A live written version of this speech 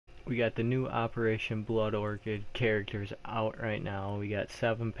We got the new Operation Blood Orchid characters out right now. We got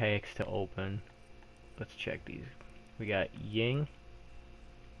 7 packs to open. Let's check these. We got Ying.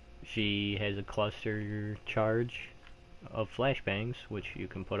 She has a cluster charge of flashbangs, which you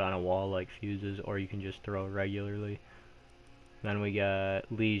can put on a wall like fuses, or you can just throw regularly. Then we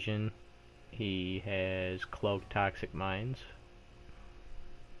got Legion. He has cloaked toxic mines.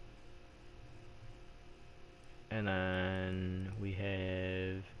 And then we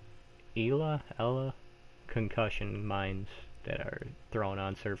have Ella, concussion mines that are thrown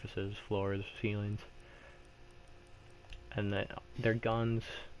on surfaces, floors, ceilings. And their guns,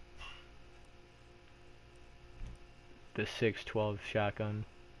 the 612 shotgun,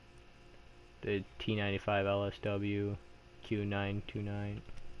 the T95 LSW, Q929.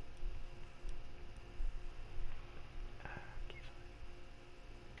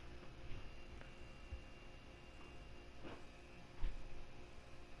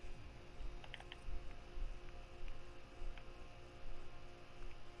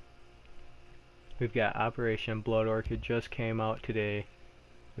 We've got Operation Blood Orchid just came out today.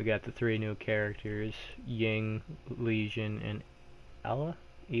 We got the 3 new characters, Ying, Legion, and Ella?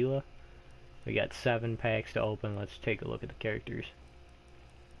 We got 7 packs to open. Let's take a look at the characters.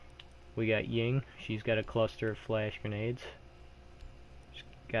 We got Ying. She's got a cluster of flash grenades. She's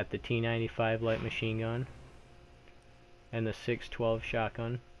got the T95 light machine gun and the 612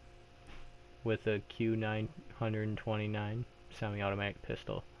 shotgun with a Q929 semi-automatic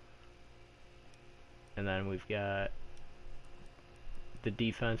pistol. And then we've got the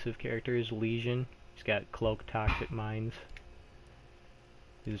defensive characters, Legion. He's got cloaked toxic mines.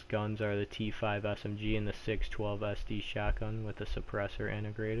 His guns are the T5 SMG and the 612 SD shotgun with a suppressor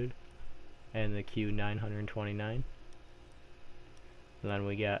integrated, and the Q929. And then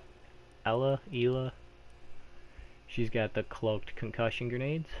we got Ella. She's got the cloaked concussion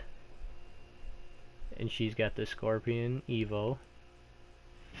grenades, and she's got the Scorpion Evo,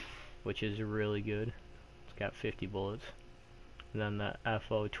 which is really good. It's got 50 bullets. And then the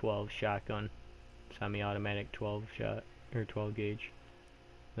FO12 shotgun, semi-automatic 12 gauge.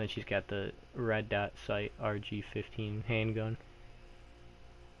 And then she's got the red dot sight RG15 handgun.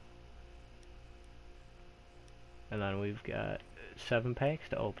 And then we've got 7 packs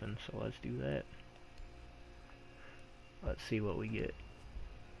to open, so let's do that. Let's see what we get.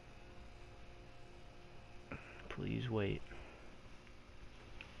 Please wait.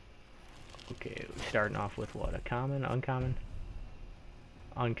 Okay, we're starting off with what? A common? Uncommon?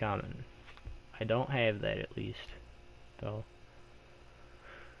 Uncommon. I don't have that at least, though.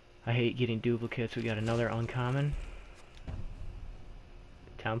 I hate getting duplicates. We got another uncommon.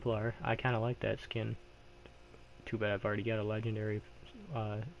 Templar. I kind of like that skin. Too bad I've already got a legendary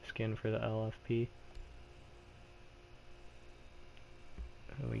skin for the LFP.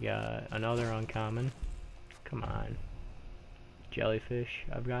 And we got another uncommon. Come on. Jellyfish.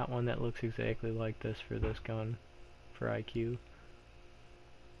 I've got one that looks exactly like this for this gun for IQ.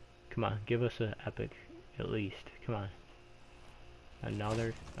 Come on, give us an epic at least. Come on.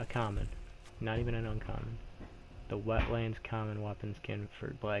 A common. Not even an uncommon. The Wetlands common weapon skin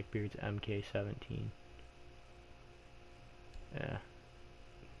for Blackbeard's MK17. Yeah.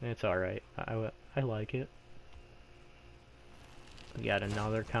 It's alright. I like it. We got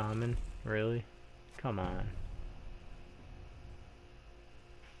another common. Really? Come on.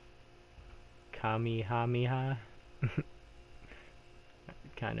 Kamehameha.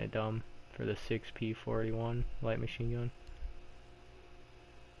 Kinda dumb for the 6P41 light machine gun.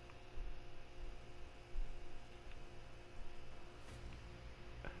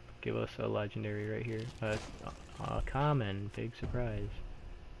 Give us a legendary right here. Common, big surprise.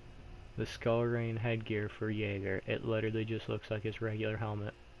 The Skull Rain headgear for Jaeger. It literally just looks like his regular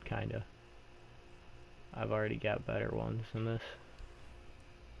helmet, kinda. I've already got better ones than this.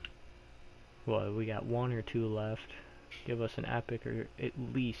 Well, we got 1 or 2 left. Give us an epic, or at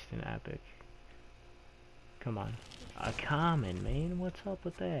least an epic. Come on. A common, man. What's up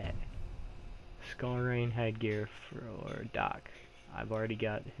with that? Skull Rain headgear for Doc. I've already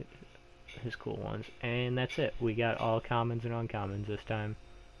got his cool ones. And that's it. We got all commons and uncommons this time.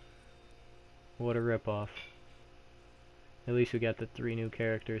 What a ripoff. At least we got the 3 new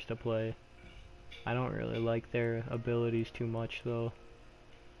characters to play. I don't really like their abilities too much though.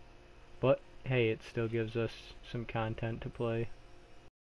 But hey, it still gives us some content to play.